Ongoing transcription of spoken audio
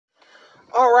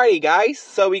Alrighty guys,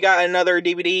 so we got another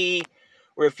DVD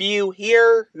review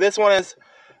here. This one is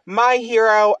My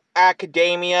Hero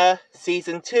Academia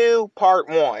Season 2 Part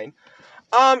 1.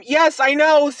 Yes, I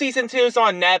know Season 2 is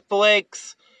on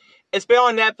Netflix. It's been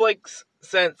on Netflix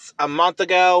since a month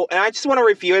ago, and I just want to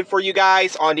review it for you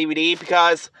guys on DVD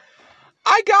because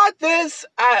I got this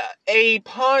at a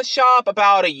pawn shop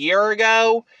about a year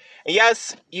ago. And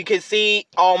yes, you can see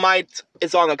All Might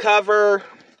is on the cover,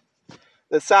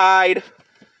 the side,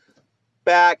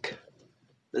 back,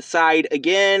 the side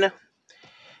again,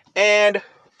 and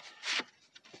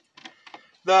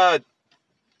the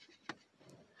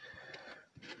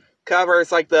cover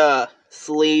is like the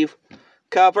sleeve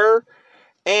cover,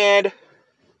 and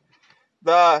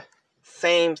the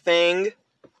same thing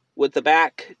with the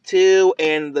back too,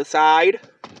 and the side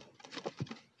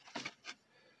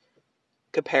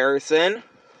comparison.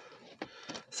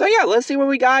 So yeah, let's see what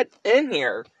we got in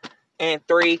here. And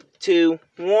 3, 2,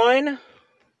 1.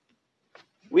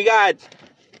 We got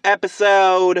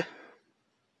episode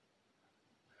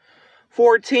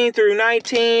 14 through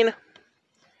 19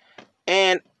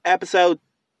 and episode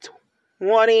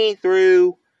 20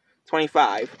 through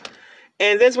 25.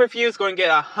 And this review is going to get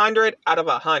 100 out of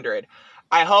 100.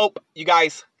 I hope you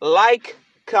guys like,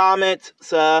 comment,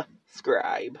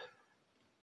 subscribe.